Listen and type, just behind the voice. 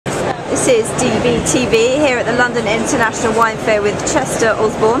This is DBTV here at the London International Wine Fair with Chester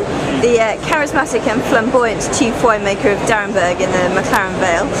Osborn, the charismatic and flamboyant chief winemaker of Darrenburg in the McLaren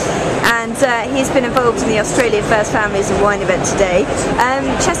Vale. And he's been involved in the Australia First Families and Wine event today.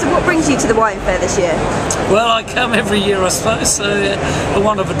 Chester, what brings you to the wine fair this year? Well, I come every year, I suppose, so the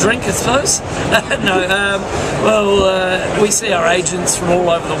want of a drink, I suppose. We see our agents from all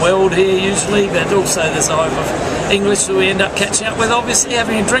over the world here usually, but also there's a hope of English that we end up catching up with, obviously,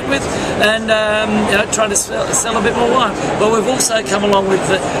 having a drink with, and trying to sell a bit more wine. But we've also come along with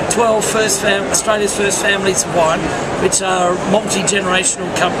the 12 Australia's First Families of Wine, which are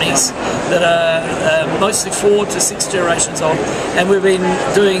multi-generational companies that are mostly 4 to 6 generations old, and we've been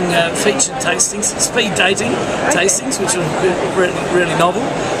doing featured tastings, speed dating tastings, which are really novel,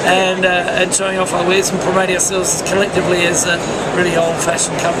 and showing off our wares and promoting ourselves collectively as really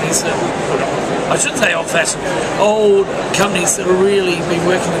old-fashioned companies. I shouldn't say old-fashioned, old companies that have really been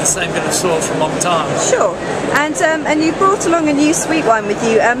working with the same bit of soil for a long time. Sure, and you brought along a new sweet wine with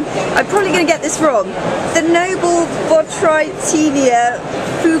you. I'm probably going to get this wrong. The noble Botryotinia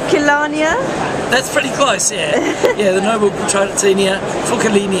Fuckeliana? That's pretty close, yeah. Yeah, the noble Botryotinia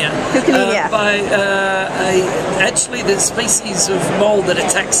Fuckeliana. Actually, the species of mould that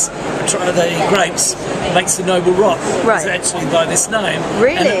attacks the grapes makes the noble rot. Right. It's actually by this name.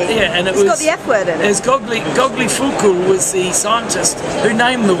 Really? And it's got the F word in it. As Gogli Fuckul was the scientist who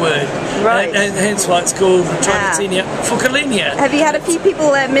named the word. Right. And hence why it's called Botryotinia Fuckeliana. Have you had a few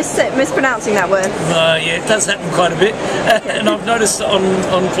people mispronouncing that word? Yeah, it does happen quite a bit. And I've noticed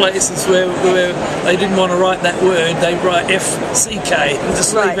on places where they didn't want to write that word, they write FCK and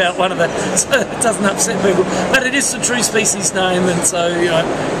just leave out one of the, so it doesn't upset people. But it is the true species name, and so,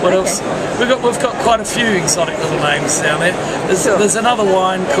 what else? We've got quite a few exotic little names down there. There's another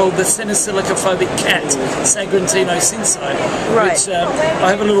wine called the Silicophobic cat, Sagrantino Cinso, which I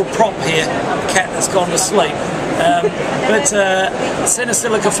have a little prop here, a cat that's gone to sleep. But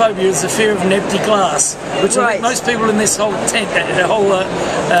Silicophobic is the fear of an empty glass, which I think most people in this whole tent,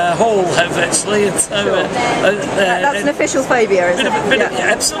 hall have actually. And so, that's an official phobia, isn't it?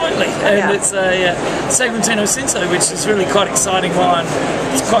 Absolutely. And it's a Sagrantino Cinso, which is really quite exciting wine.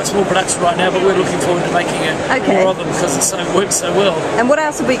 It's quite small production right now, but we're looking forward to making more of them because it works so well. And what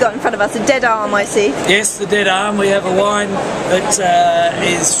else have we got in front of us? A dead arm, I see. Yes, the dead arm. We have a wine that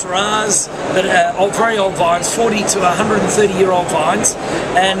is Shiraz, that are very old vines, 40 to 130-year-old vines,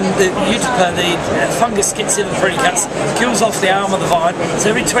 and the Utipa, the fungus gets in the pre-cuts, kills off the arm of the vine. So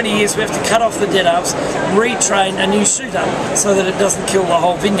every 20 years we have to cut off the dead arms, retrain a new shooter so that it doesn't kill the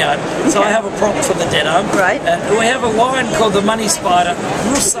whole vineyard. So I have a prop for the dead arm. Right. We have a wine called the Money Spider,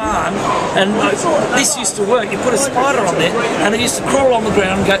 Russan, and this used to work. You put a spider on there, and it used to crawl on the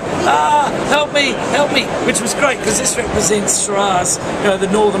ground and go, help me, which was great because this represents Shiraz, the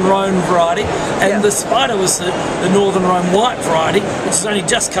Northern Rhone variety, and the spider was the Northern Rhone white variety, which has only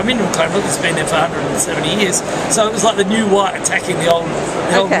just come into McLaren. It's been there for 170 years. So it was like the new white attacking the old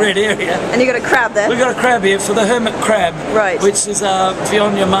red area. And you got a crab there? We've got a crab here for the hermit crab, which is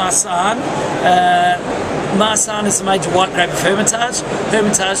Botryotinia Marsan. Marsan is the major white grape of Hermitage.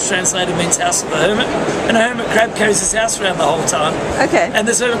 Hermitage translated means house of the hermit, and a hermit crab carries his house around the whole time. Okay. And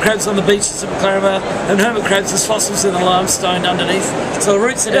there's hermit crabs on the beaches of McLaren Vale, and hermit crabs as fossils in the limestone underneath. So the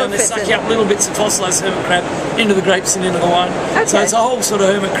roots are down there sucking up little bits of fossilised hermit crab into the grapes and into the wine. Okay. So it's a whole sort of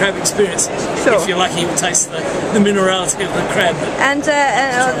hermit crab experience. Sure. If you're lucky, you'll taste the minerality of the crab. And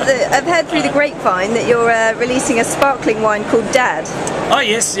I've heard through the grapevine that you're releasing a sparkling wine called Dad. Oh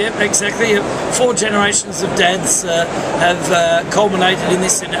yes, exactly. 4 generations of dads have culminated in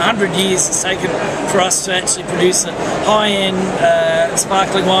this. In 100 years it's taken for us to actually produce a high-end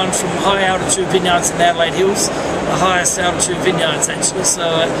sparkling wine from high-altitude vineyards in the Adelaide Hills, the highest altitude vineyards actually.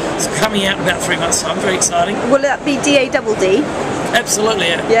 So it's coming out in about 3 months' time. Very exciting. Will that be DADD? Absolutely,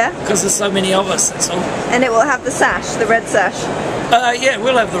 yeah. Because there's so many of us, that's all. And it will have the sash, the red sash? Yeah,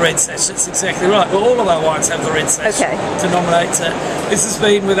 we'll have the red sash, that's exactly right. Well, all of our wines have the red sash to nominate. This has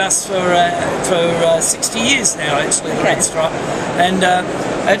been with us for 60 years now, actually, the red stripe. And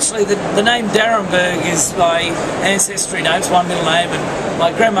actually, the name Darrenburg is my ancestry name, it's my middle name, and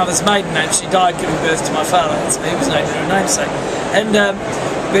my grandmother's maiden name. She died giving birth to my father, so he was named her namesake. And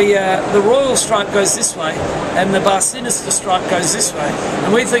the royal stripe goes this way, and the bar sinister stripe goes this way.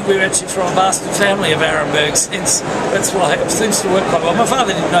 And we think we're actually from a bastard family of Darrenburgs, hence that's why it seems to work quite well. My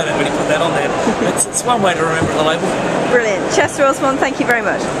father didn't know that when he put that on there. It's one way to remember the label. Brilliant. Chester Osborn, thank you very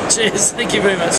much. Cheers, thank you very much.